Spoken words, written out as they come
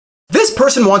This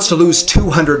person wants to lose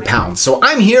 200 pounds, so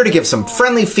I'm here to give some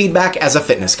friendly feedback as a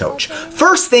fitness coach.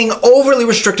 First thing, overly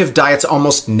restrictive diets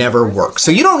almost never work, so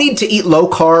you don't need to eat low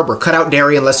carb or cut out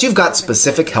dairy unless you've got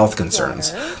specific health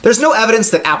concerns. There's no evidence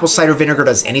that apple cider vinegar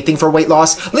does anything for weight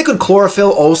loss. Liquid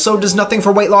chlorophyll also does nothing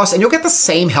for weight loss, and you'll get the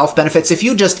same health benefits if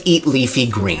you just eat leafy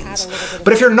greens.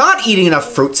 But if you're not eating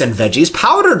enough fruits and veggies,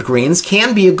 powdered greens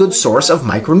can be a good source of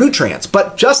micronutrients.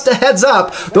 But just a heads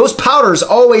up, those powders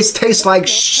always taste like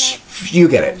you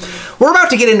get it. We're about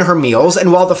to get into her meals,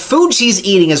 and while the food she's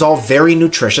eating is all very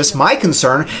nutritious, my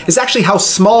concern is actually how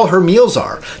small her meals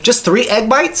are. Just 3 egg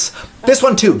bites? This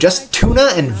one too, just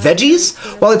tuna and veggies?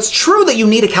 While it's true that you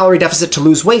need a calorie deficit to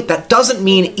lose weight, that doesn't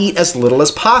mean eat as little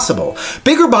as possible.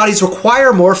 Bigger bodies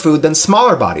require more food than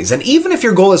smaller bodies, and even if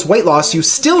your goal is weight loss, you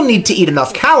still need to eat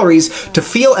enough calories to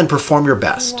feel and perform your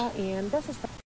best.